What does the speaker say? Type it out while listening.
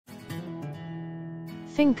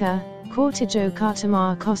Finca, Cortijo,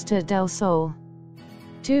 Cártama, Costa del Sol.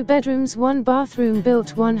 2 bedrooms, 1 bathroom,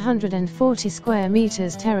 built 140 square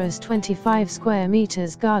meters, terrace 25 square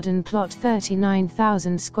meters, garden plot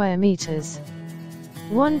 39,000 square meters.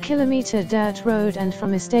 1 kilometer dirt road, and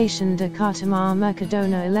from Estacion de Cartama,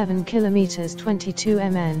 Mercadona 11 kilometers 22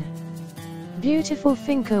 mn. Beautiful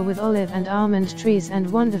finca with olive and almond trees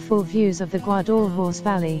and wonderful views of the Guadalhorce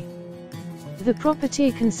Valley. The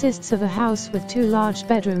property consists of a house with 2 large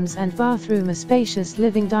bedrooms and bathroom, a spacious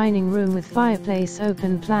living dining room with fireplace,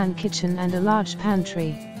 open plan kitchen and a large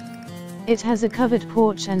pantry. It has a covered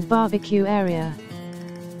porch and barbecue area.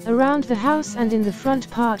 Around the house and in the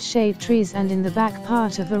front part shade trees, and in the back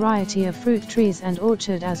part a variety of fruit trees and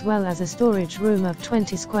orchard, as well as a storage room of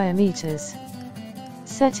 20 square meters.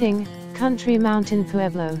 Setting: country mountain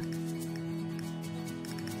pueblo.